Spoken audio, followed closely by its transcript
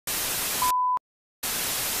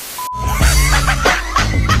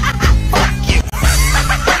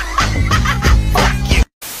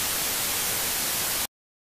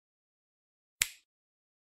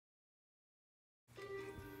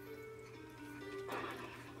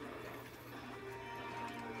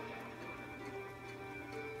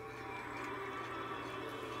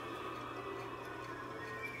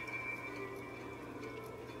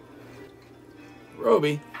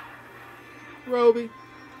Roby. Roby.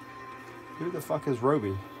 Who the fuck is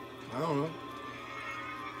Roby? I don't know.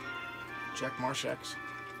 Jack Marshax.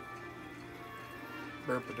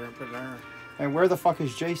 Burp-a-derp-a-der. And where the fuck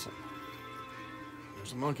is Jason?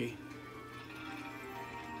 There's a monkey.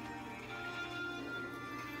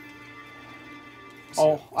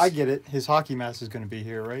 Oh, I get it. His hockey mask is going to be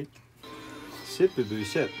here, right? Sip, boo,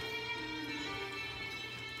 sip.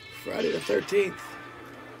 Friday the 13th.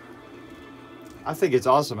 I think it's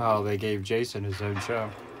awesome how they gave Jason his own show.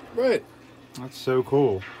 Right. That's so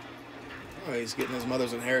cool. Oh, he's getting his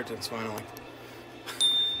mother's inheritance finally.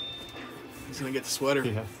 He's gonna get the sweater.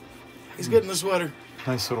 Yeah. He's getting the sweater.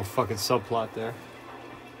 Nice little fucking subplot there.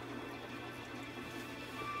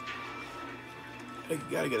 You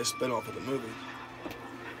gotta get a spin-off of the movie.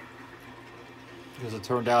 Because it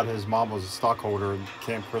turned out his mom was a stockholder in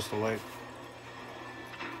Camp Crystal Lake.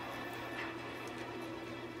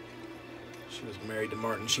 She was married to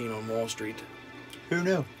Martin Sheen on Wall Street. Who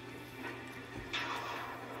knew?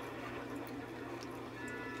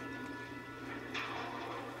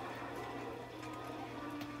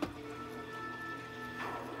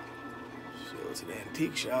 So it's an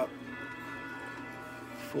antique shop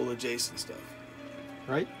full of Jason stuff.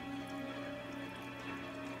 Right?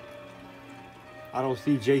 I don't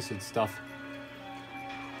see Jason stuff.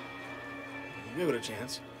 Give it a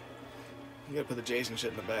chance. You gotta put the Jason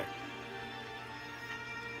shit in the back.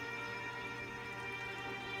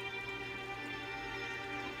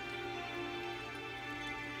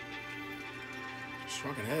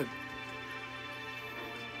 Shrunken head.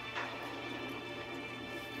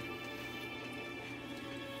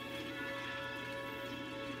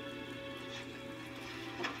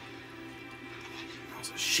 That was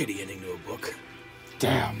a shitty ending to a book.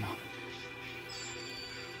 Damn. Your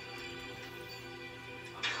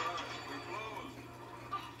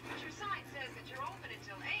sign says that you're open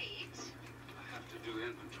until 8. I have to do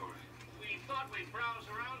inventory. We thought we'd browse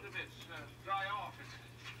around a bit, dry off.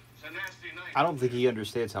 It's a nasty night. I don't think he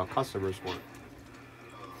understands how customers work.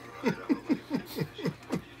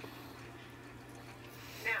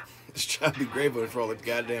 Now, This job would be great, but for all the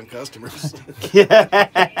goddamn customers. Yeah.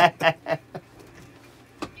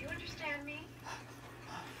 do you understand me?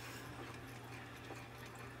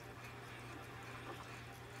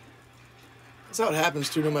 That's how it happens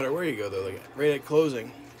too, no matter where you go, though. Like right at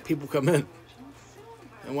closing, people come in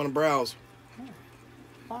and want to browse.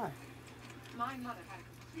 Why? My mother had a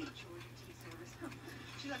complete Georgia tea service.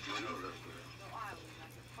 She left her so I always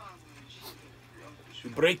like a farmer and she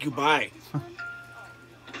You break, you buy.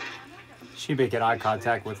 She making eye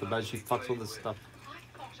contact with him as she fucks with this stuff. I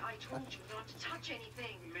thought I told you not to touch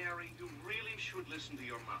anything. Mary, you really should listen to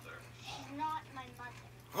your mother. She's not my mother.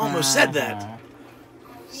 I almost said that.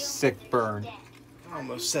 Sick burn. I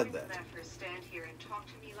almost said that. Let her stand here and talk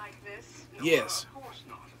to me like this. Yes, Of course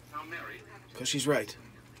not. Now, Mary, because she's right.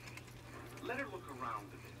 let her look around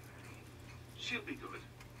a bit. She'll be good.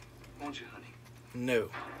 Won't you, honey? No.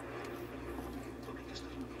 Look at this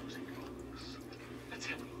little music box. Let's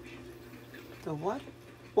have a look. The what?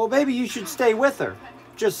 Well, maybe you should stay with her.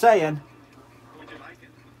 Just saying. Would you like it?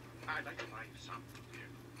 I'd like to buy you some. Here.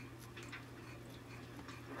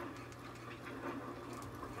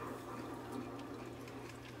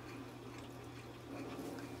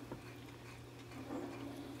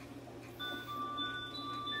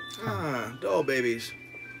 Ah, doll babies.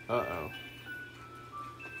 Uh-oh.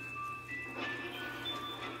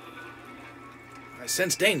 I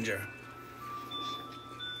sense danger.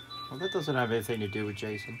 Well, that doesn't have anything to do with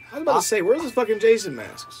Jason. I was about to say, where's the fucking Jason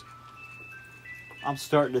masks? I'm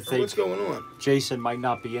starting to Or think what's going on? Jason might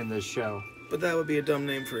not be in this show. But that would be a dumb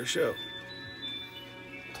name for a show.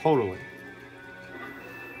 Totally.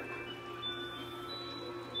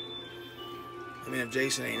 I mean, if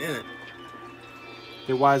Jason ain't in it.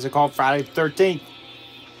 Then why is it called Friday the 13th?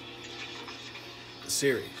 The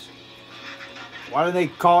series. Why do they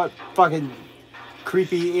call it fucking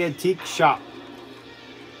creepy antique shop?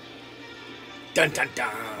 Dun dun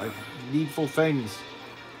dun. Like needful things.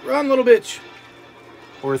 Run, little bitch.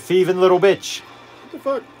 Or thieving little bitch. What the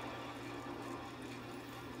fuck?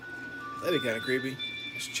 That'd be kind of creepy.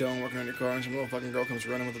 Just chilling, working on your car, and some little fucking girl comes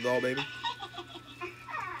running with a doll baby.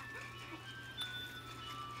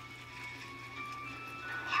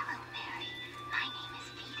 Hello, Mary. My name is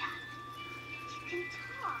Vita. You can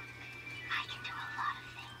talk. I can do a lot of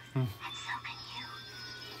things, and so can you.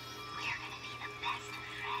 We're gonna be the best of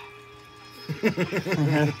friends.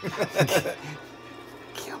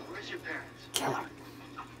 Where's your parents? Kill her.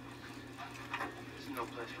 This is no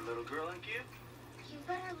place for a little girl like you. You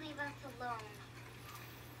better leave us alone.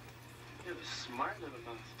 You have a smart little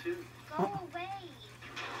mouth, too. Go away. You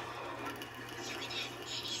can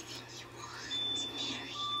have anything you want,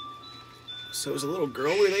 Mary. So is a little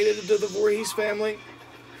girl related to the Voorhees family?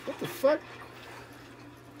 What the fuck?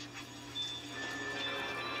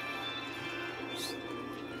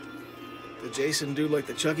 Did Jason do like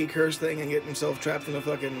the Chucky curse thing and get himself trapped in a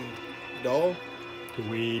fucking doll?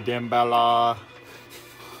 Tweed and Bella.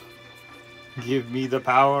 Give me the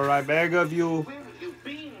power, I beg of you. Where have you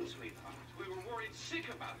been, sweetheart? We were worried sick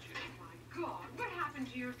about you. Oh my God, what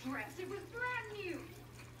happened to your dress? It was brand new.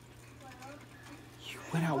 You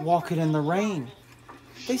went out walking in the rain.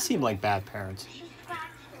 They seem like bad parents. She scratched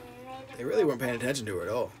me and made They really weren't paying attention to her at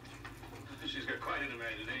all. She's got quite an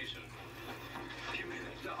imagination. Give me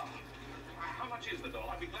the doll. How much is the doll?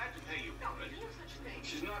 I'd be glad to pay you No, for it. no such thing.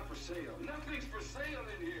 She's not for sale. Nothing's for sale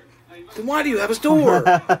in here. Then why do you have a store?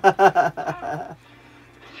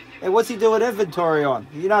 Hey, what's he doing inventory on?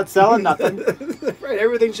 You're not selling nothing. Right,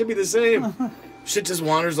 everything should be the same. Shit just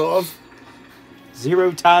wanders off.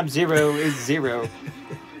 0 times 0 is 0.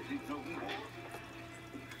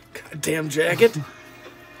 Goddamn jacket.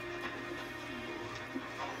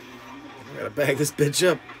 I gotta bag this bitch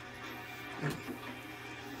up.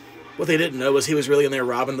 What they didn't know was he was really in there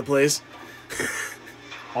robbing the place.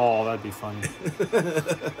 Oh, that'd be funny.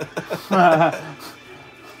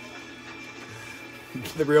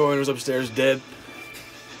 The real owner's upstairs dead.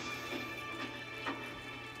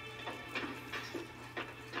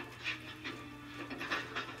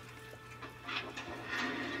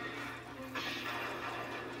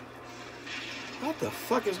 What the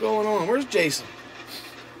fuck is going on? Where's Jason?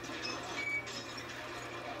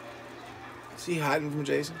 Is he hiding from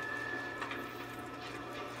Jason?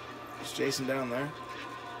 Is Jason down there?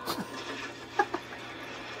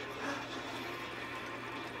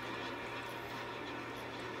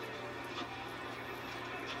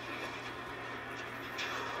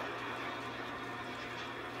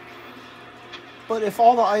 But if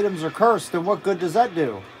all the items are cursed, then what good does that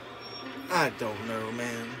do? I don't know,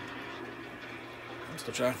 man. I'm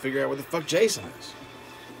still trying to figure out where the fuck Jason is.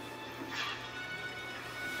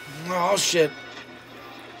 Oh, shit.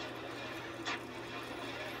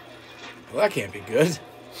 Well, that can't be good.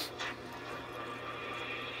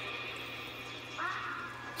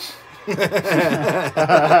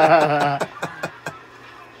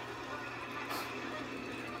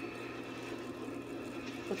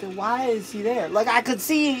 But then why is he there? Like, I could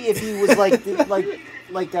see if he was like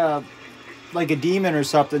like a demon or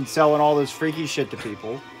something selling all this freaky shit to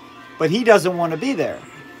people. But he doesn't want to be there.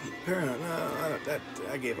 No,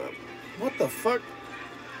 I gave up. What the fuck?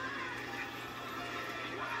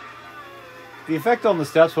 The effect on the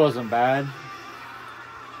steps wasn't bad.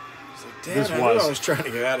 It's like, damn, This I knew was. I was trying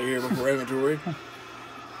to get out of here before inventory.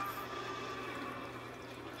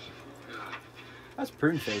 That's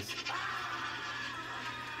prune face.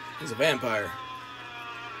 He's a vampire.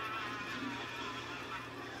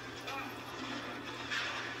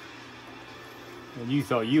 And you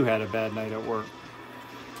thought you had a bad night at work.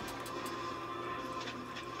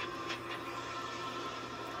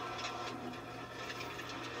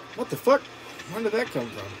 What the fuck? When did that come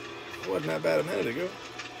from? It wasn't that bad a minute ago.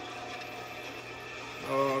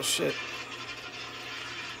 Oh, shit.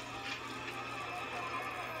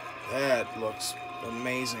 That looks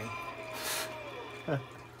amazing.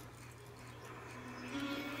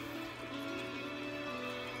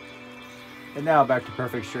 And now back to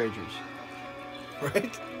Perfect Strangers.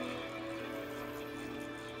 Right?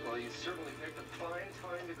 Well, you certainly picked a fine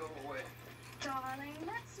time to go away. Darling,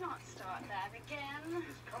 let's not start that again.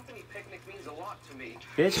 This company picnic means a lot to me.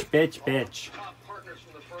 Bitch, bitch, bitch. Top partners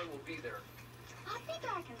from the firm will be there. I'll be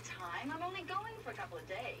back in time. I'm only going for a couple of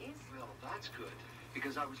days. Well, that's good,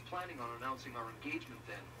 because I was planning on announcing our engagement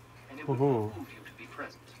then, and it would Woohoo. behoove you to be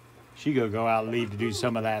present. She gonna go out and leave to do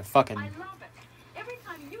some of that fucking... I love it. Every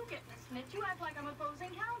time you get in a snitch, you act like I'm opposing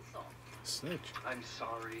counsel. Snitch. I'm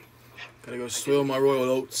sorry. Gotta go swill my royal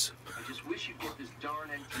oats. I just wish you'd get this darn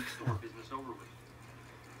antique store business over with.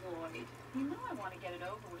 Lloyd, you know I want to get it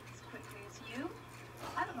over with as quickly as you.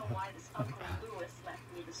 I don't know why this Uncle Lewis left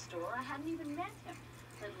me the store. I hadn't even met him,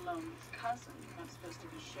 let alone his cousin, who I'm supposed to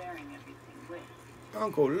be sharing everything with.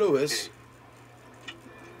 Uncle Lewis.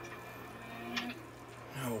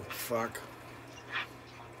 Oh, fuck.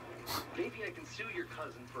 Maybe I can sue your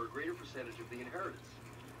cousin for a greater percentage of the inheritance.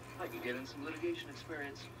 I can get in some litigation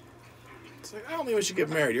experience. It's like, I don't think we should get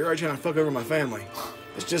married. You're already trying to fuck over my family.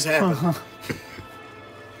 This just happened.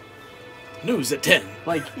 News at 10.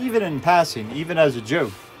 Like, even in passing, even as a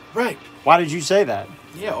joke. Right. Why did you say that?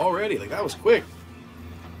 Yeah, already. Like, that was quick.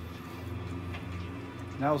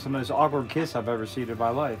 That was the most awkward kiss I've ever seen in my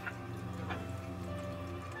life.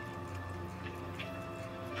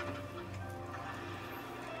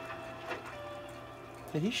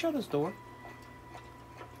 Did he shut his door?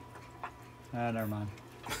 Ah, never mind.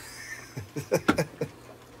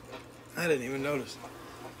 I didn't even notice.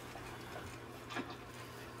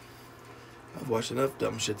 I've watched enough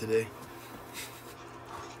dumb shit today.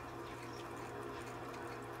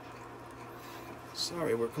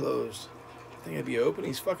 Sorry, we're closed. I think I'd be open.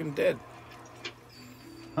 He's fucking dead.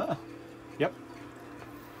 Huh. Yep.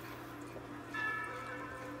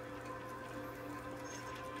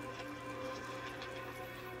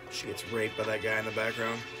 She gets raped by that guy in the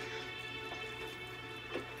background.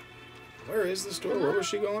 Where is the store? Where was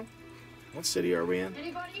she going? What city are we in?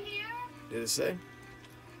 Anybody here? Did it say?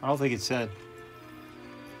 I don't think it said.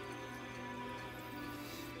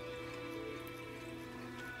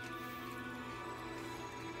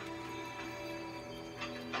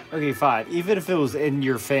 Okay, fine. Even if it was in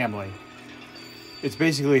your family, it's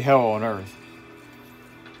basically hell on earth.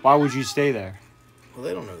 Why would you stay there? Well,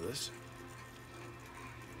 they don't know this.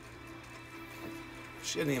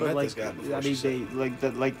 She hadn't even But met this guy before. I she mean,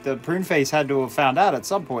 said. the prune face had to have found out at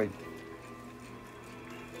some point.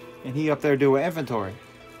 And he up there doing inventory.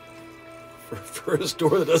 For a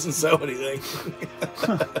store that doesn't sell anything.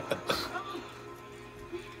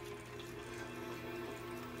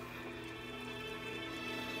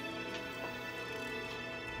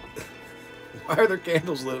 Why are there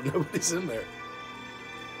candles lit? Nobody's in there.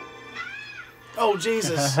 Oh,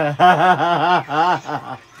 Jesus.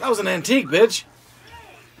 That was an antique, bitch.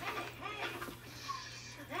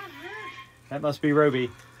 That must be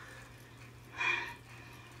Roby.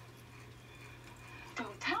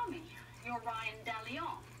 Don't tell me. You're Ryan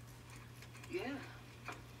DeLeon. Yeah,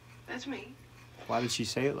 that's me, Why did she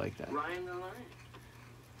say it like that? Ryan the Lion.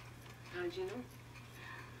 How did you know?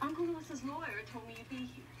 Uncle Lewis's lawyer told me you'd be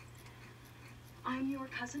here. I'm your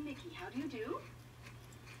cousin Mickey. How do you do?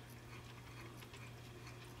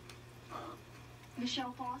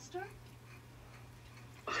 Michelle Foster?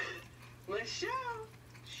 Michelle?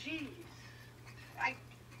 Jeez.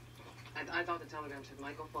 I thought the telegram said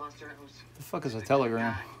Michael Foster. I was... The fuck is a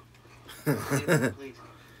telegram? Please.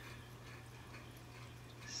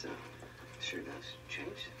 So, sure does change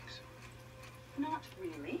things. Not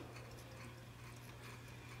really.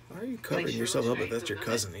 Why are you covering yourself up if that's your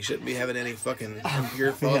cousin? You shouldn't be having any fucking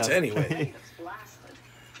pure thoughts anyway. It's blasted.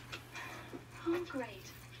 Oh,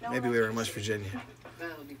 great. No Maybe we were in West Virginia.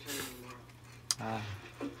 That'll be turning tomorrow.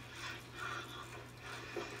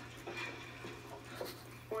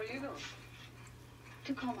 Where are you going?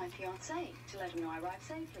 To call my fiancé to let him know I arrived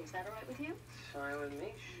safely. Is that all right with you? Fine with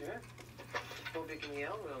me, sure. Hope you can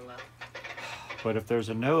yell real loud. But if there's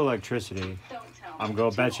no electricity, Don't tell me. I'm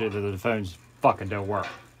gonna bet you that the phones fucking don't work.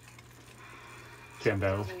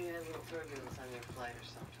 Kimbo. Maybe you had a little turbulence on your flight or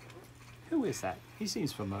something. Who is that? He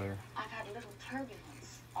seems familiar. I've had a little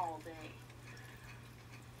turbulence all day.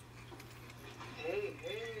 Hey.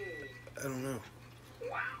 I don't know.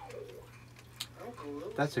 Wow. Uncle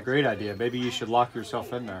Lou. That's a great idea. Maybe you should lock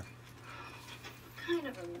yourself in there. What kind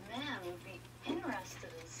of a man would be interested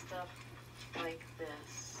in stuff like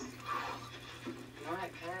this? My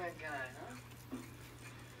kind of guy, huh?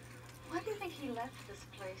 Why do you think he left this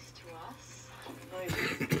place to us?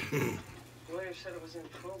 The lawyer said it was in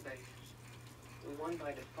probate. We won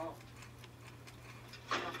by default.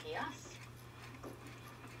 Lucky us.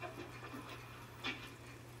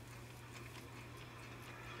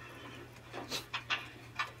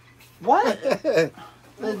 What?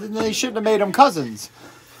 They shouldn't have made them cousins.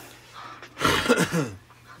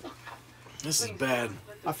 This is bad.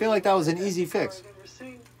 I feel like that was an easy fix.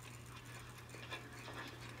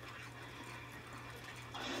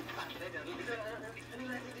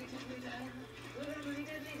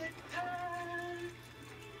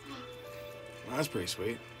 Well, that's pretty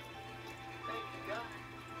sweet.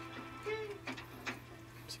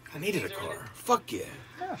 I needed a car. Fuck yeah.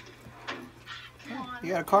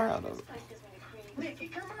 You got a car out of it. Mickey,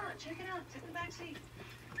 come on, check it out. Sit in the back seat.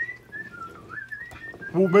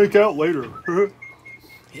 We'll make out later.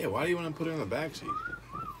 Yeah, why do you want to put her in the back seat?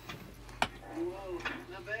 Whoa,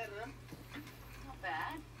 not bad, huh? Not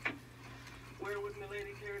bad. Where would my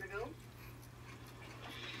lady care to go?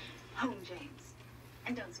 Home, James.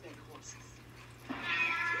 And don't spare the horses.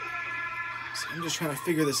 See, I'm just trying to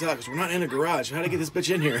figure this out because we're not in a garage. How to get this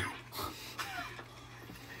bitch in here?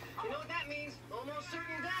 You know what that means? Almost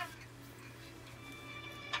certain death.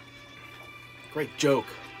 Great joke.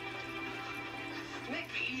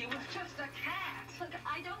 Mickey, it was just a cat. Look,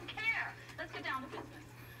 I don't care. Let's get down to business.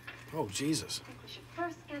 Oh, Jesus. I think we should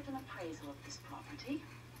first get an appraisal of this property.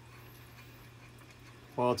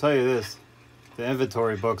 Well, I'll tell you this. The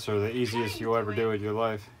inventory books are the easiest you'll ever do in your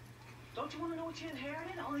life. Don't Don't you want to know what you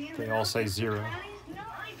inherited? All the They all say 0. No,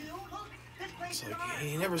 I do. Look, this place It's is like ours.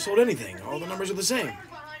 he never sold anything. All the numbers are the same.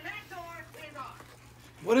 Behind that door is ours.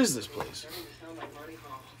 What is this place? Starting to sound like Money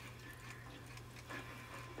Hall.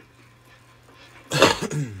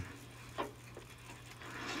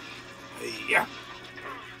 Yeah.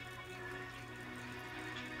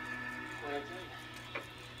 What I tell you?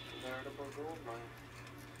 Veritable gold mine.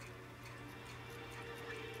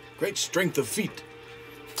 Great strength of feet.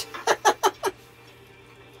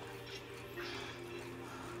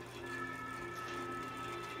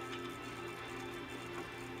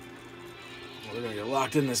 Well, they're gonna get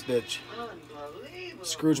locked in this bitch. Unbelievable.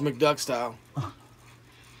 Scrooge McDuck style. I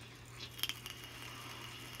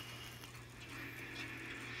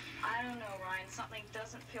don't know, Ryan. Something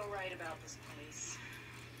doesn't feel right about this place.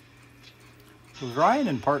 Was Ryan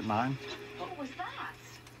in part 9? What was that?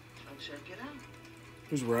 I'll check it out.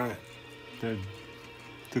 Who's Ryan?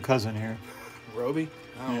 The cousin here. Roby?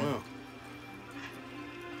 I don't Yeah.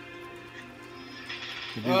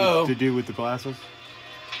 know. The dude with the glasses.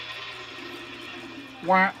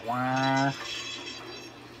 Wah, wah.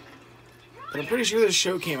 But I'm pretty sure this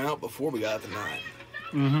show came out before we got to 9.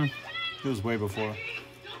 Mm-hmm. It was way before.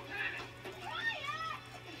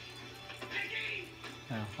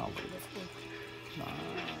 Yeah, I'll leave it for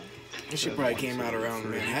This shit probably came out around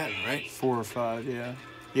Manhattan, right? 4 or 5, yeah.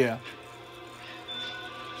 Yeah.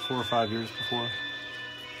 4 or 5 years before.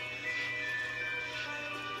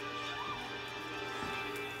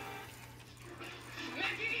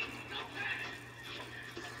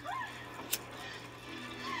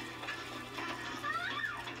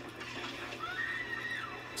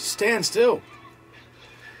 Stand still.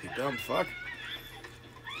 You dumb fuck.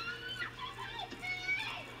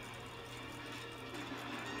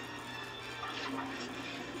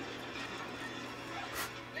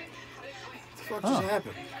 What the fuck just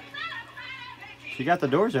happened? She got the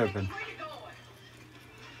doors open.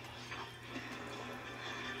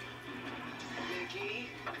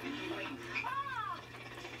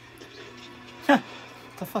 What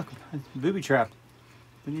the fuck? Booby trapped.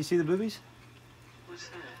 Didn't you see the boobies? What's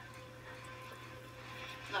that?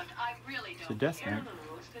 Look, I really It's a don't death care. man.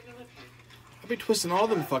 Let's take a look here. I'll be twisting all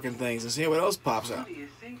them fucking things and see what else pops out. What do you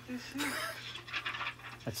think this is?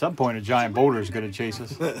 At some point, a giant boulder is going to chase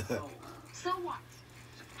us. So what?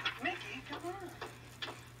 Mickey, come on.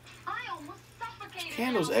 I almost suffocated.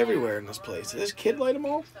 Candles down there. everywhere in this place. Did this kid light them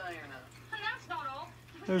all? Iron up. And that's not all.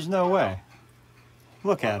 There's no way.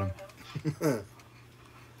 Look at him.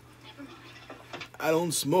 I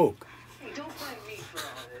don't smoke. Hey, don't blame me for all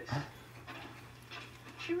this.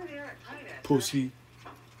 You really are a tight ass. Pussy.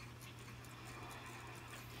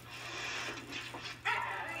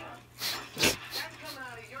 That's coming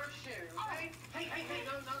out of your share, okay? Hey,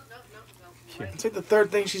 no. It's like the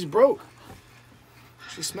third thing she's broke.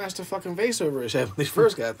 She smashed a fucking vase over his head when he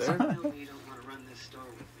first got there. Tell me you don't want to run this store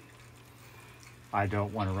with me. I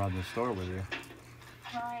don't want to run the store with you.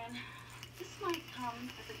 Ryan, this might come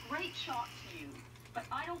as a great shock to you, but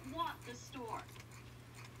I don't want this store.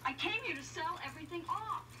 I came here to sell everything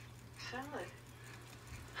off. Sell it.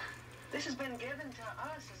 This has been given to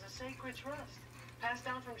us as a sacred trust, passed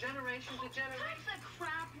down from generation to Cut generation. the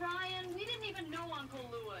crap, Ryan. We didn't even know Uncle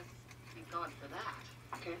Lewis. Thank God for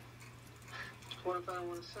that. Okay. What if I don't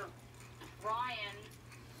want to sell? Ryan,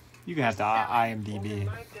 You can have to IMDb.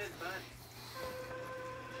 My dead body.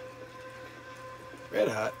 Red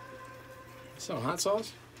Hot. Selling hot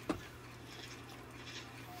sauce?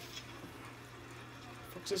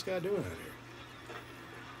 What's this guy doing out here?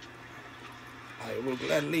 I will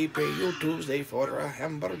gladly pay you Tuesday for a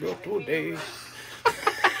hamburger today.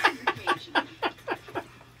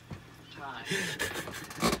 Time.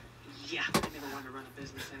 Yeah, I never wanted to run a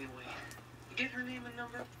business anyway. You get her name and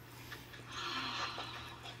number?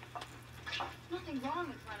 nothing wrong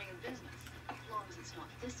with running a business, as long as it's not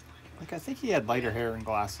this one. Like, I think he had lighter hair and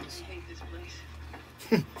glasses. I hate this place.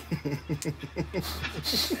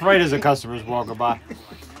 Right as the customers walking by.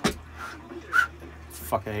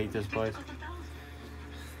 Fuck, I hate this place.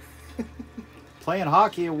 Playing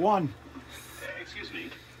hockey at 1. Excuse me.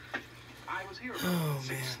 I was here Oh, about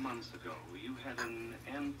 6 months ago. You had an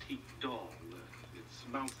antique doll. Its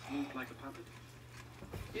mouth moved like a puppet.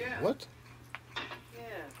 Yeah. What? Yeah.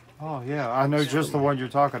 Oh, yeah, I know just the one you're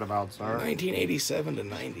talking about, sir. 1987 to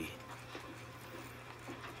 90.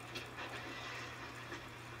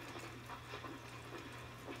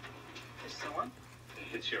 This the one?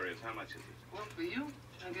 It sure is. How much is it? One for you.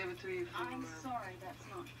 I gave it to you for... I'm sorry, that's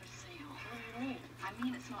not for sale. What do you mean? I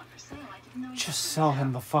mean, it's not for sale. I didn't know you Just had sell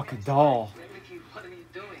him the fucking doll. Mickey, what are you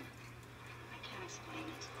doing? I can't explain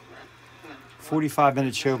it.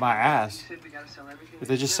 45-minute show my ass. Said we gotta sell everything. If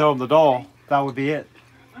they just sell them the doll, that would be it.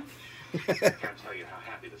 I can't tell you how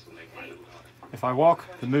happy this will make my little daughter. If I walk,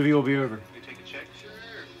 the movie will be over. You take a check? Sure.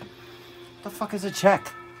 What the fuck is a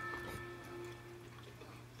check?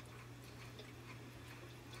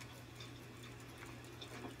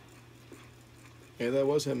 Yeah, that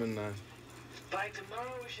was him and By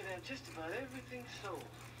tomorrow, we should have just about everything sold.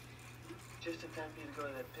 Just in time for you to go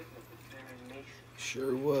to that picnic with Barry and Nathan.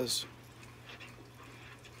 sure was.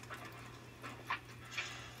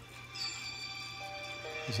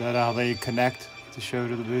 Is that how they connect the show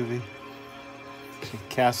to the movie? They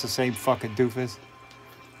cast the same fucking doofus.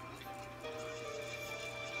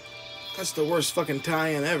 That's the worst fucking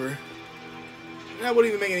tie-in ever. That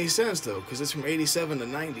wouldn't even make any sense though, because it's from 87 to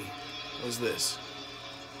 90. Was this?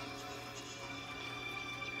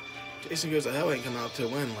 Jason Goes to Hell ain't come out till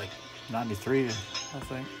when? Like 93, I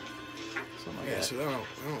think. Something like yeah, that. so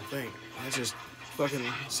I don't think. That's just fucking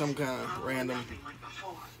some kind of random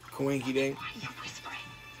coinky dink.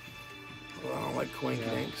 Well, I don't like coinky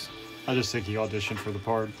dinks. I just think he auditioned for the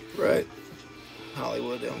part. Right.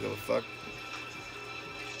 Hollywood, they don't give a fuck.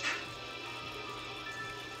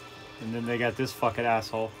 And then they got this fucking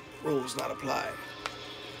asshole. Rules not applied.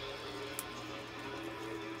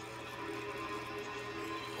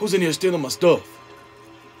 Who's in here stealing my stuff?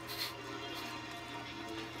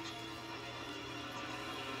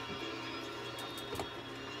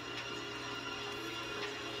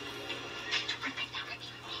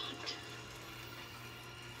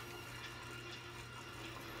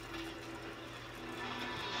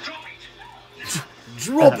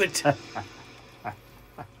 Drop it!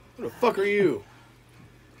 Who the fuck are you?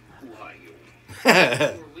 Who are you? I'm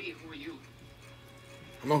Who are we? Who are you?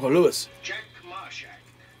 Uncle Lewis. Jack Marshak.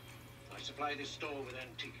 I supply this store with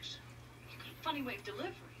antiques. Funny way of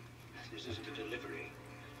delivery. This isn't a delivery.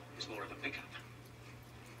 It's more of a pickup.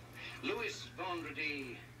 Louis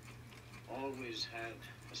Vendredi always had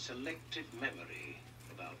a selective memory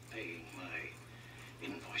about paying my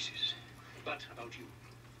invoices. But about you.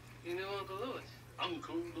 You know Uncle Lewis?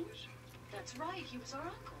 Uncle Louis? That's right, he was our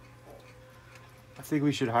uncle. I think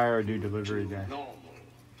we should hire a new delivery Two guy. normal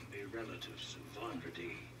to be relatives of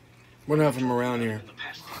Vendredi. We're not from around here. In the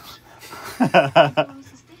past tense. Louis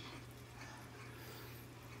is dead.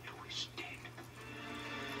 Louis dead.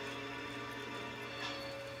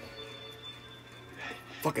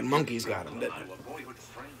 Fucking monkeys got him, didn't Our they? boyhood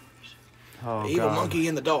friends. Oh, The evil God. monkey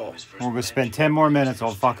and the doll. His first We're going to marriage, spend 10 more minutes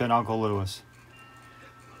on fucking Uncle Lewis.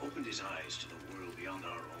 opened his eyes to the world beyond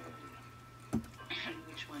our own. And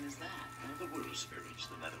which one is that? All the world spirits,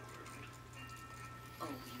 the netherworld. Oh,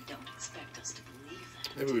 you don't expect us to believe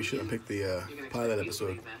that. Maybe we shouldn't pick the pilot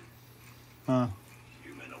episode. Huh.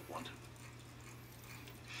 You may not want him.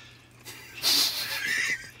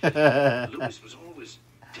 Louis was always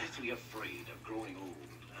deathly afraid of growing old,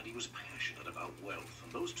 and he was passionate about wealth,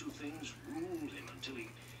 and those two things ruled him until he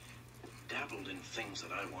dabbled in things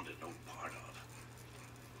that I wanted no part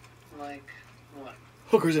of. Like what?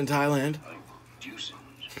 Hookers in Thailand. Like juicings.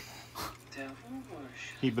 Devil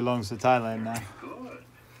worship. He belongs to Thailand now. Good.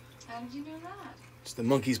 How did you know that? It's the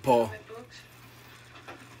monkey's paw. My books?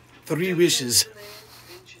 3 wishes.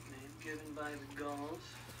 Ancient name given by the Gauls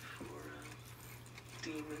for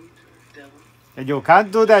demon or devil. And you can't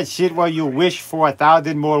do that shit while you wish for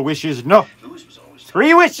 1,000 more wishes. No. Louis was always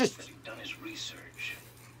 3 wishes. that he'd done his research.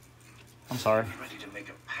 I'm sorry. He was ready to make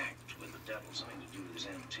a pact with the devil, something to do with his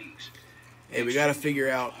antiques. Hey, we gotta figure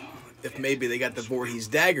out if maybe they got the Voorhees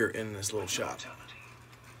dagger in this little shop.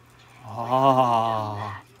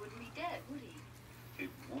 Ah. He wouldn't be dead, would he? It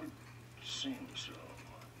would seem so.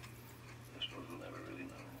 I suppose we'll never really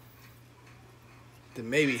know. Then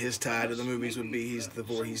maybe his tie to the movies would be he's the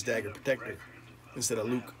Voorhees dagger protector instead of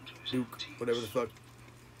Luke, whatever the fuck.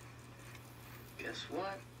 Guess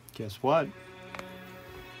what? Guess what?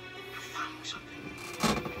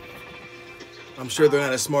 I'm sure they're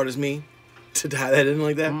not as smart as me to tie that in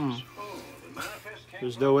like that. Mm. Oh, the manifest came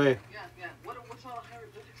There's no way. Yeah. What's all the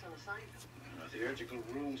hieroglyphics on the sign? The theatrical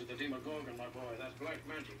runes of the Demogorgon, my boy. That's black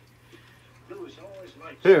magic. Louis always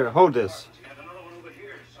liked... Here, hold this. He had another one over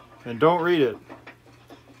here somewhere. And don't read it.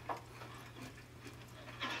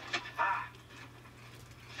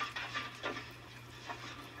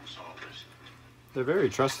 What's all this? They're very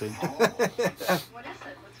trusting. What is it?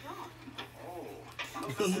 What's wrong?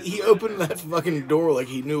 Oh, He opened that fucking door like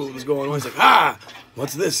he knew what was going on. He's like, ah,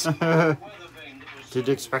 what's this? weather vane that was... Did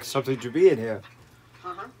you expect something to be in here?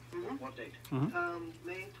 Uh-huh. Mm-hmm. What date?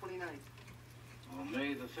 May 29th. On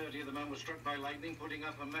May the 30th, the man was struck by lightning putting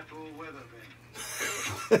up a metal weather vane.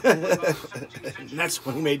 And that's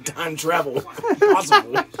when he made time travel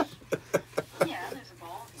possible.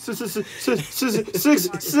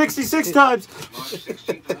 66 times. March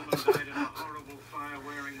 16th, a woman died in a horrible fire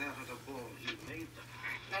wearing that at a ball. You made them.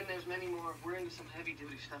 And there's many more. We're into some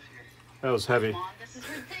heavy-duty stuff here. That was heavy. Come on, this is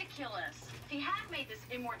ridiculous. If he had made this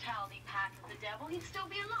immortality pact with the devil, he'd still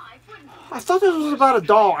be alive, wouldn't he? I thought this was about a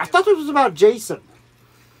doll. I thought this was about Jason.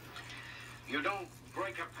 You don't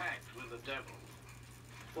break a pact with the devil.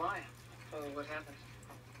 Why? Oh, what happened?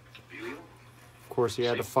 You? Of course, he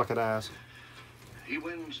had to fucking ask. He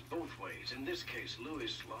wins both ways. In this case,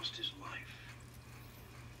 Louis lost his life.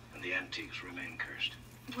 And the antiques remain cursed.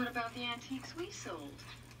 What about the antiques we sold?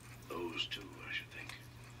 Those two, I should think.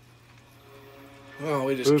 Oh,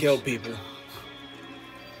 we just Oops. killed people.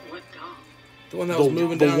 What doll? The one that was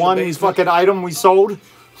moving down The in one the basement. fucking item we sold.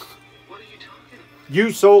 What are you talking about?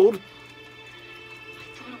 You sold. I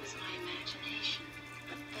thought it was my imagination,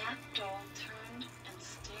 but that doll turned and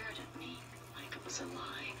stared at me like it was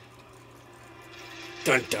alive.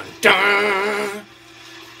 Dun dun dun!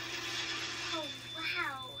 Oh,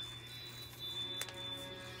 wow.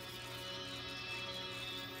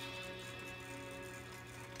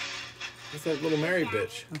 What's that little Mary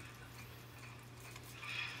bitch?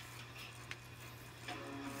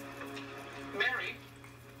 Mary!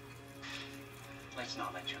 Let's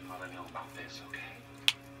not let your mother know about this, okay?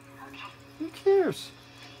 Okay. Who cares?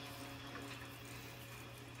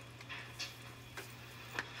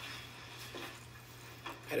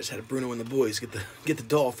 I just had Bruno and the boys get the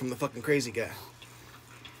doll from the fucking crazy guy.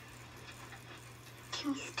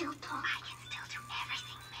 Can we still talk? I can still do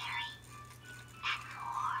everything, Mary. And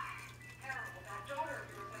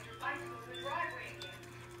more.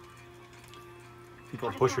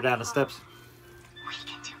 People push her down the steps. We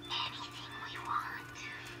can do anything we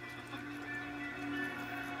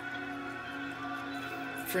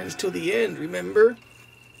want. Friends till the end, remember?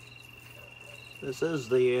 This is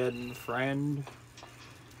the end, friend.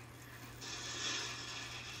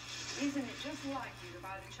 Isn't it just like you to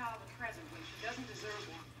buy the child a present when she doesn't deserve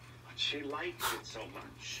one? But she likes it so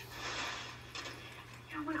much.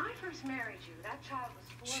 You know, when I first married you, that child was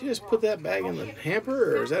full She of just put that rocks. bag in the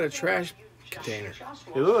hamper, or is that a trash container?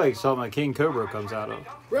 It looked like something a King Cobra comes out of.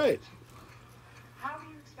 Right. How do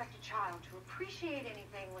you expect a child to appreciate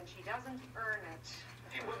anything when she doesn't earn it?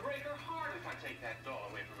 It would break her heart if I take that doll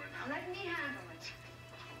away from her now. Let me handle it.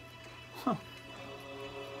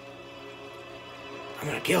 I'm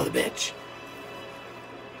gonna kill the bitch.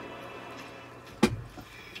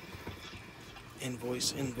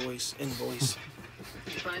 Invoice, invoice, invoice.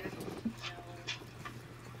 Did you find it?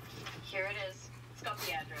 Here it is. It's got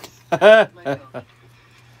the address. Let go.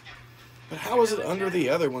 But how is it under the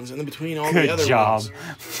other ones and in between all the Good other job. ones?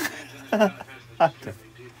 There's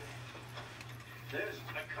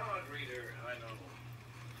a card reader I know,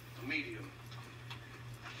 a medium,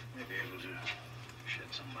 may be able to shed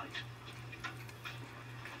some light.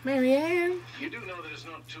 Marianne? You do know that it's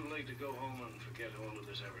not too late to go home and forget all of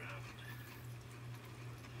this ever happened.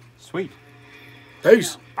 Sweet.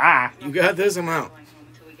 Peace. Bye. You got this amount. Going home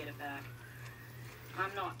until we get it back.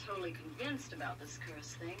 I'm not totally convinced about this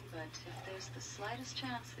curse thing, but if there's the slightest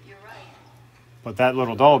chance that you're right. But that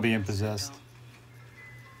little doll being possessed.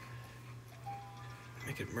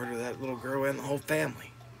 I could murder that little girl and the whole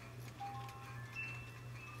family.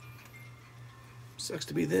 Sucks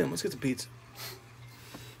to be them. Let's get some pizza.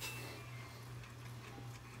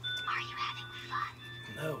 Are you having fun?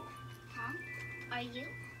 No. Huh? Are you?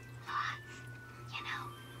 Lots. You know,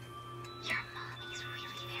 your mommy's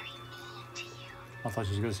really very mean to you. I thought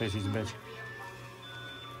she was gonna say she's a bitch.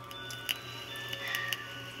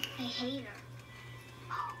 I hate her.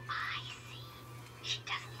 Oh, I see. She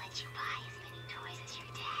doesn't let you buy as many toys as your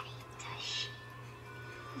daddy, does she?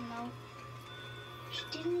 No. She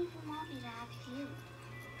didn't even want me to have you.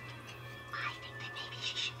 I think that maybe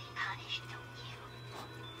she should be punished, don't you?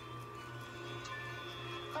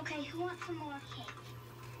 Okay, who wants some more cake?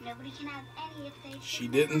 Nobody can have any if they... She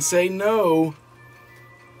didn't say no.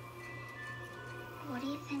 What do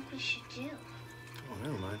you think we should do? Oh,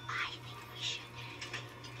 never mind. I think we should...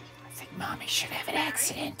 I think Mommy should have an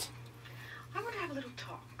accident. I want to have a little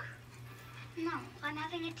talk. No, I'm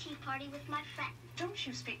having a tea party with my friend. Don't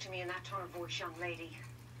you speak to me in that tone of voice, young lady.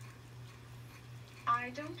 I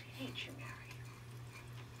don't hate you, Mary.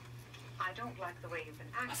 I don't like the way you've been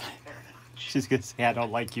acting very much. She's gonna say I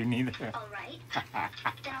don't like you neither. All right. Then I'll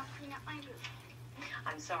clean up my room.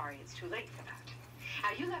 I'm sorry, it's too late for that.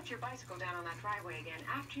 Now, you left your bicycle down on that driveway again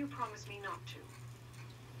after you promised me not to.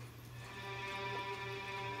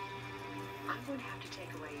 I'm going to have to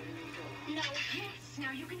take away your new door. No. Yes,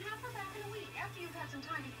 now you can have her back in a week after you've had some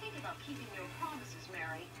time to think about keeping your promises,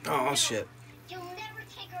 Mary. Oh, shit. You'll never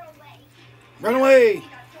take her away. Run away!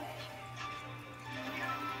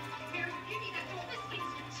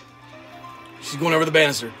 She's going over the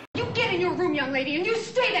banister. You get in your room, young lady, and you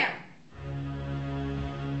stay there!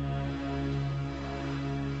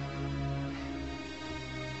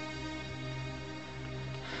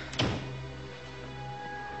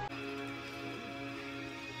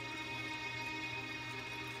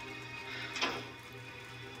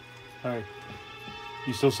 Alright.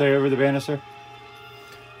 You still say over the banister?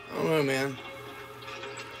 I don't know, man.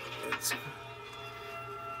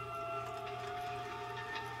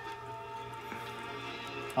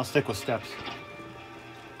 I'll stick with steps.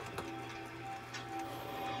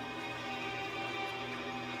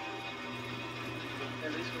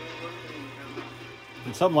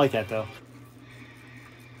 It's something like that, though.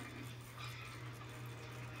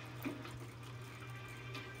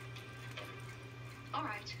 All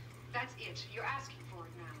right, that's it. You're asking for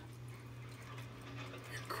it now.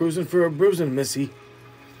 Cruising for a bruising, missy.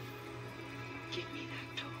 Give me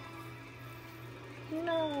that door.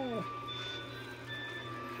 No.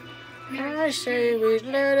 I say we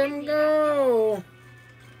let him go.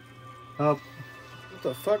 Oh. What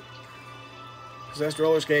the fuck? Possessed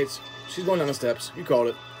roller skates. She's going down the steps. You called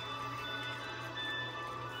it.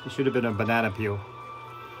 It should have been a banana peel.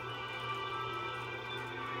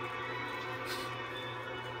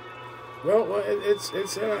 Well,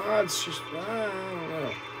 it's in a odds. I don't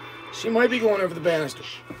know. She might be going over the banister.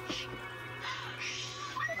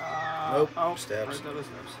 Nope. Oh, Steps. Another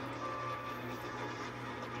steps.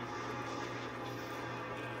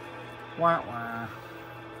 Wah, wah.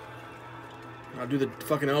 I'll do the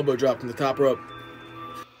fucking elbow drop from the top rope.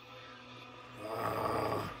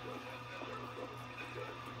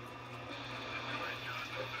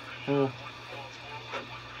 Oh.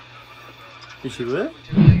 Did she live?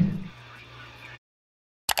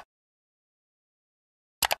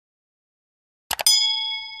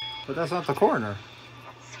 But that's not the coroner.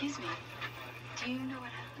 Excuse me. Do you know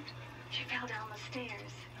what happened? She fell down the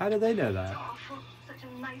stairs. How did they know that? It's awful. Such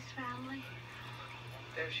a nice family.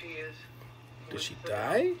 There she is. Did she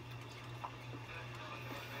die?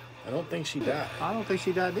 I don't think she died. I don't think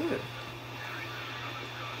she died either.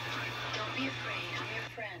 Don't be afraid. I'm your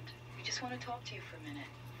friend. We just want to talk to you for a minute.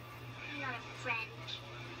 I'm not a friend.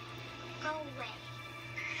 Go away.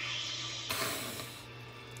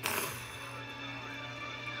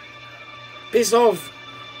 Peace off.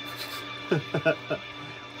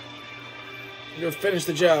 You'll finish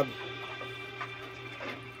the job.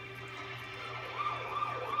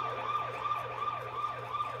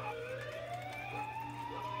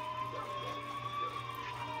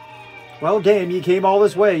 Well, damn, you came all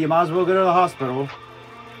this way. You might as well go to the hospital.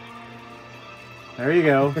 There you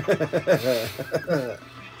go.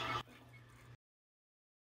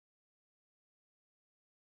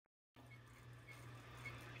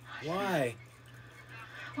 Why?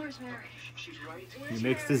 Where's Mary? She's right. You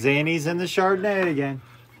mix the Xannies and the Chardonnay again.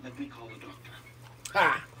 Let me call the doctor.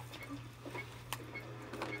 Ha!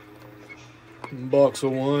 Box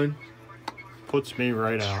of wine. Puts me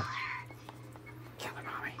right out.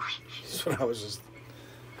 That's what I was just...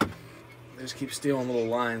 They just keep stealing little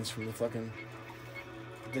lines from the fucking...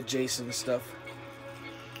 The Jason stuff.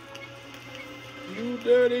 You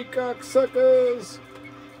dirty cocksuckers!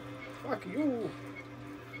 Fuck you!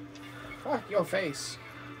 Fuck your face!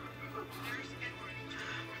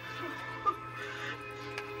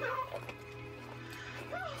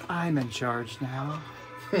 I'm in charge now.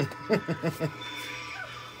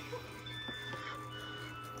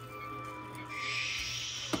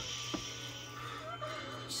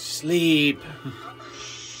 Sleep.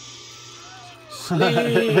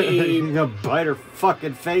 You're gonna bite her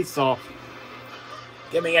fucking face off.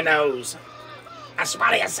 Give me your nose. I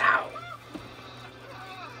swallow your soul.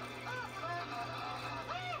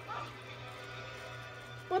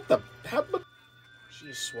 What the? How? She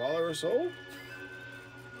just swallow her soul?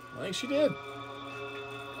 I think she did.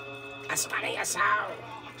 I swallow your soul.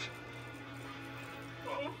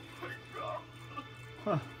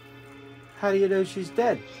 Huh. How do you know she's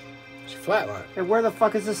dead? She flatlined. And where the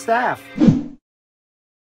fuck is the staff? Yeah,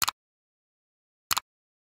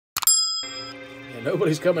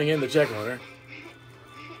 nobody's coming in to check on her.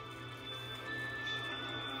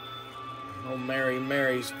 Oh,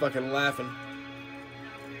 Mary's fucking laughing.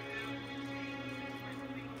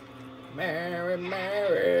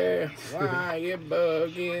 Mary, why you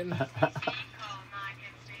bugging?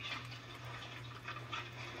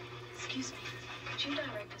 Excuse me. Could you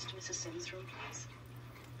direct us to Mrs. Sims' room, please?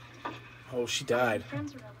 Oh, she died.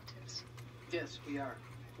 Friends or relatives? Yes, we are.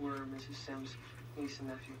 We're Mrs. Sims' niece and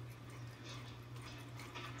nephew.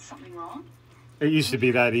 Something wrong? It used to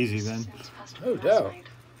be that easy then. Oh, doubt.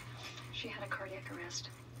 She had a cardiac arrest.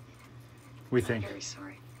 We think. Very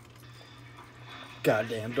sorry.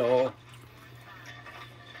 Goddamn doll.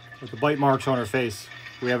 With the bite marks on her face.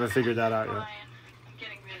 We haven't figured that out yet. Brian, I'm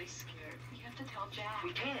getting really scared. You have to tell Jack.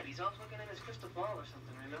 We can't. He's off looking at his crystal ball or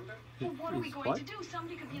something, remember? Well, what are we going What? to do?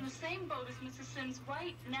 Somebody could be in the same boat as Mrs. Sims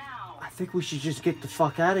right now. I think we should just get the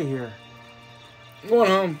fuck out of here. Going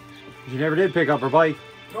home. She never did pick up her bike.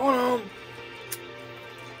 Going home.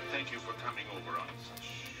 Thank you for coming over on such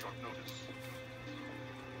short notice.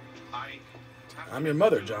 I'm your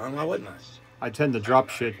mother, John. Why wouldn't I? I tend to drop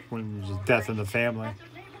shit when there's death in the family. That's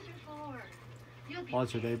what neighbors are for. You'll be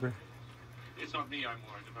What's her neighbor? It's not me I'm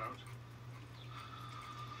worried about.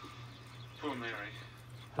 Poor Mary.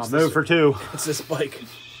 I'll move for two. It's this bike.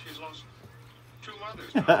 She's lost 2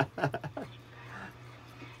 mothers now.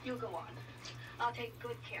 You go on. I'll take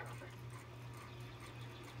good care of her.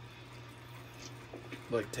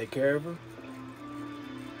 Like, take care of her?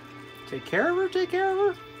 Take care of her? Take care of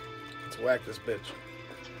her? Let's whack this bitch.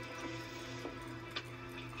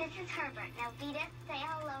 This is Herbert. Now, Vita, say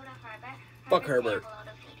hello to Herbert. Fuck say Herbert. hello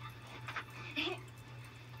to Vita.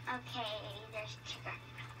 Okay, there's Tigger.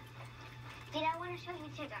 Vita, I want to show you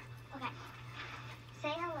Tigger. Okay. Say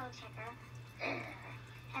hello, Tigger.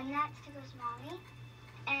 And that's Tigger's mommy.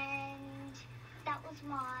 And that was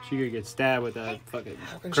mine. She could get stabbed with a fucking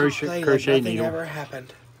How can she crochet, play like crochet nothing needle. ever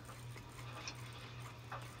happened?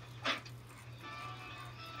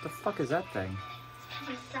 The fuck is that thing? It's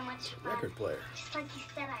gonna be so much fun. Record player. Just like you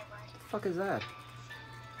said I would. The fuck is that?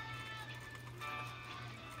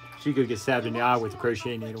 She could get stabbed in the eye with a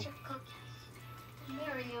crochet needle.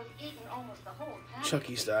 Mary, you've eaten almost the whole package.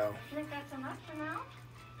 Chucky style. You think that's enough for now?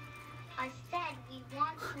 I said we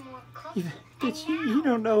want some more cookies. Bitch, you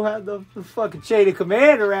don't know how the fucking chain of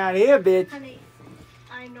command around here, bitch. Honey,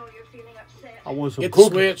 I know you're feeling upset. I want some Hit the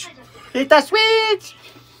cookies. switch. Hit the switch!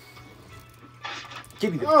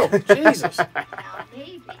 Give me the... Oh, Jesus. Now,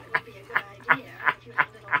 maybe it would be a good idea if you had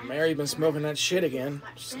a little Mary been smoking that shit again.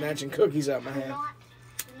 Snatching cookies out my We're hand. not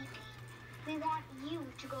sleepy. We want you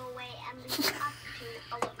to go away and leave us two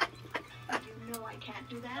alone. You know I can't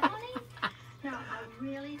do that, honey. Now, I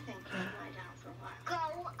really think you should lie down for a while. Go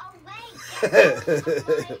away. Get out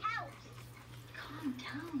of my house. Calm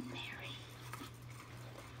down, Mary.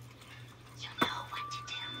 You know what to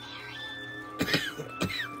do,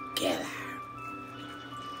 Mary. Get out.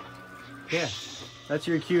 Yeah, that's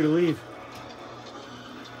your cue to leave.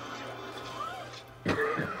 I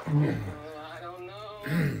don't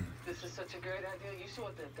know. This is such a great idea. You saw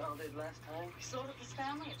what that doll did last time. So did this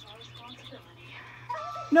family. It's our responsibility.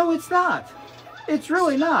 No, it's not. It's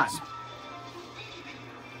really not.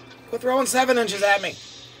 Quit throwing 7 inches at me.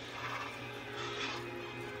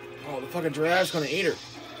 Oh, the fucking giraffe's gonna eat her.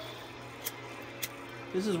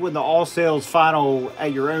 This is when the all sales final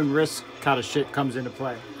at your own risk kind of shit comes into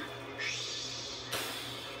play.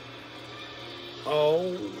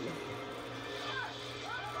 Oh.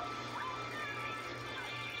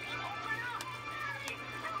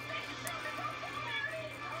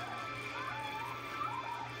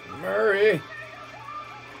 Murray.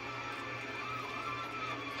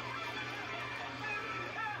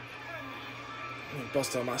 I'm gonna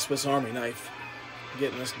bust out my Swiss Army knife.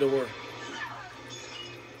 Get in this door.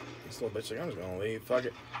 This little bitch like, I'm just gonna leave. Fuck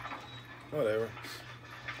it. Whatever.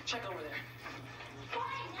 Check over there.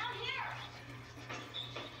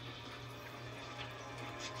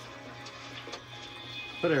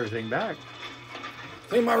 Put everything back.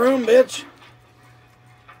 Clean my room, bitch.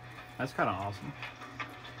 That's kind of awesome.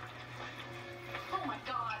 Oh my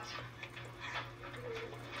God.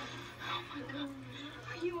 Oh my God.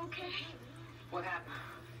 Are you okay? What happened?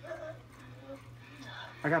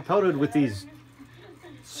 I got pelted with these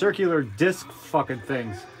circular disc fucking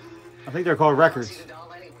things. I think they're called See records. the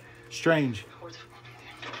doll anyway. Strange.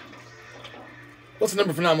 What's the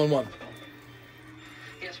number for 911?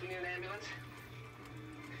 Yes, we need an ambulance.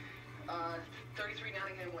 33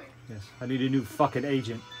 Nottingham Way. Yes, I need a new fucking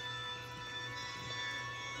agent.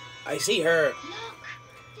 I see her. Look,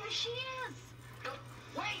 there she is. No,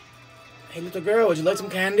 wait! Hey, little girl, would you like some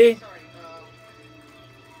candy? Sorry,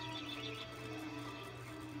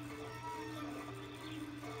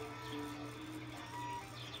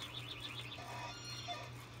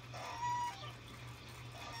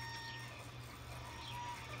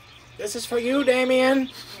 This is for you, Damien.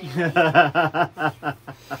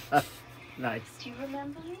 Nice. Do you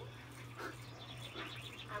remember me?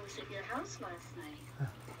 I was at your house last night.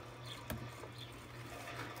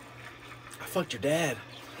 I fucked your dad.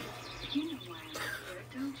 You know why I'm here,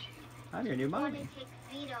 don't you? I'm your new I want mommy. to take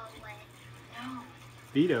Vito away. No.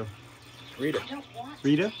 Vito. Rita. I don't want to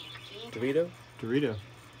Rita? take either. DeVito? Dorito.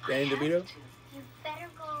 Danny I have DeVito? to. You better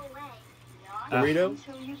go away. Not Dorito?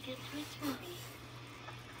 until you give her to me.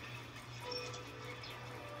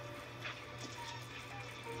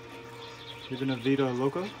 Even a Vito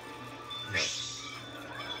Loco?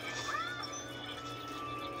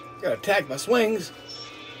 Got attacked by swings.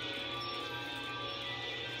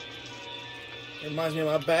 It reminds me of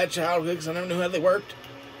my bad childhood because I never knew how they worked.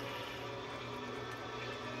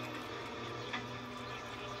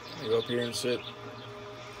 I go up here and sit.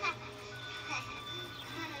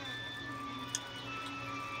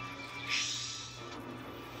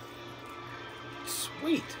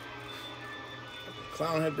 Sweet.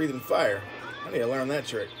 Clown head breathing fire. I need to learn that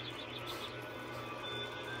trick.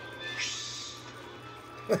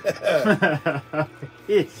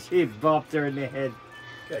 She bopped her in the head.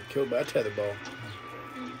 Got killed by a tetherball.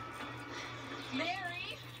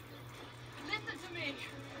 Mary, listen to me.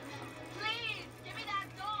 Please, give me that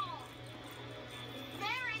doll.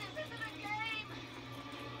 Mary, this isn't a game.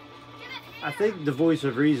 Give it here. I think the voice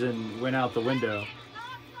of reason went out the window It's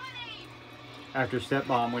not funny. after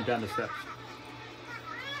Stepmom went down the steps.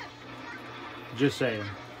 Just saying.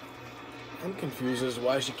 I'm confused as to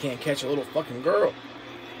why she can't catch a little fucking girl.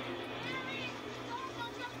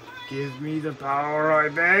 Give me the power, I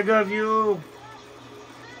beg of you.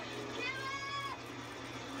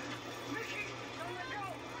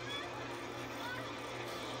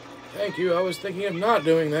 Thank you, I was thinking of not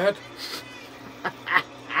doing that.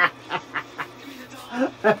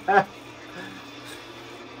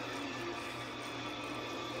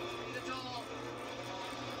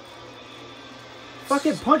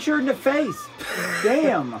 Fucking punch her in the face.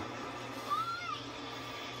 Damn.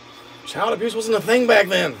 Child abuse wasn't a thing back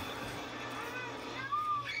then.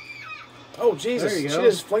 Oh, Jesus. There you She go.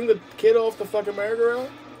 just flinged the kid off the fucking merry-go-round?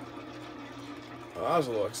 Oh, that was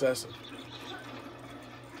a little excessive.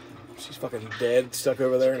 She's fucking dead, stuck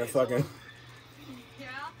over there in a fucking... Yeah?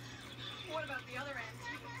 What about the other end?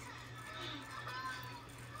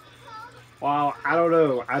 Wow, I don't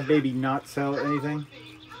know. I'd maybe not sell anything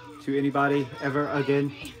to anybody ever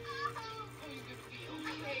again.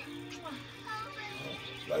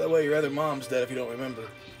 By the way, your other mom's dead if you don't remember.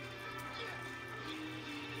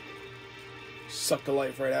 Sucked the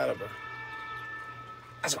life right out of her.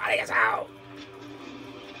 That's why he is out.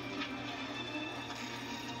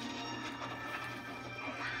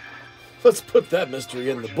 Let's put that mystery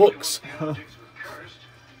in the books. First,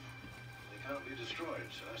 they can't be destroyed,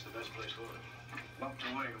 so that's the best place for them. Locked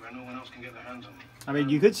away where no one else can get their hands on them. I mean,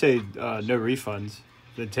 you could say no refunds.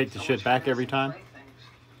 Then take the shit back every time.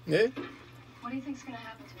 Yeah? What do you think's gonna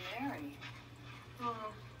happen to Mary? Oh,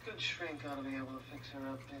 good shrink ought to be able to fix her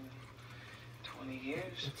up in 20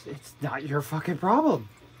 years. It's not your fucking problem.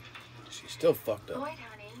 She's still fucked up. Lloyd,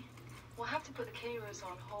 honey, we'll have to put the caterers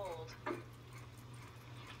on hold.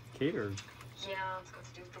 Cater. Yeah, it's got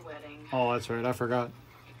to do with the wedding. Oh, that's right. I forgot.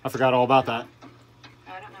 I forgot all about that.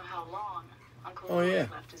 I don't know how long. Uncle Oh, Lloyd yeah.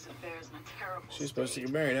 left his affairs in a terrible She's supposed to state.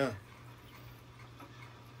 get married, huh?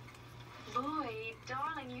 Lloyd,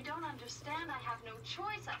 darling, you don't understand. I have no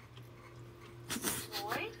choice.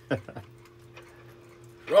 Lloyd?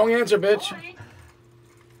 Wrong answer, bitch. Lloyd?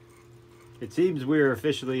 It seems we're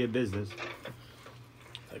officially in business.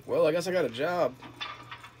 Like, well, I guess I got a job.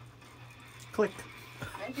 Click.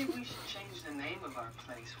 Maybe we should change the name of our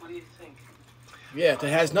place. What do you think? Yeah, it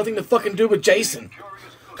has nothing to fucking do with Jason.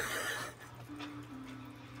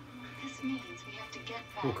 This means we have to get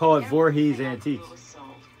back We'll call it Voorhees everything Antiques. that was sold.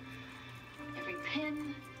 Every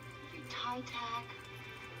pin, every tie tack,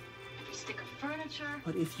 every stick of furniture.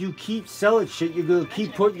 But if you keep selling shit, you're gonna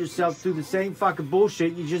keep putting yourself through the same fucking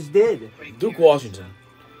bullshit you just did. Duke Washington.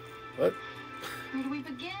 What? Where do we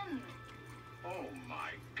begin? Oh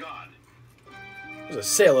my God. There's a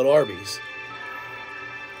sale at Arby's.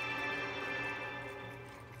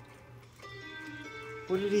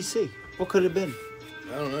 What did he see? What could it have been?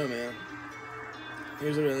 I don't know, man. He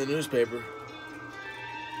was looking at the newspaper.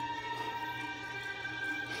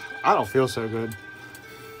 I don't feel so good.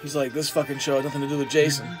 He's like, this fucking show has nothing to do with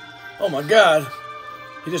Jason. Oh my God.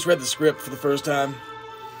 He just read the script for the first time.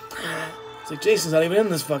 It's like, Jason's not even in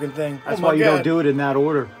this fucking thing. That's oh my why you God. don't do it in that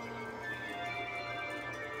order.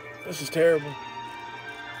 This is terrible.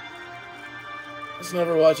 Let's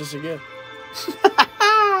never watch this again.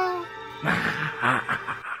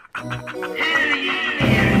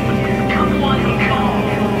 Come on,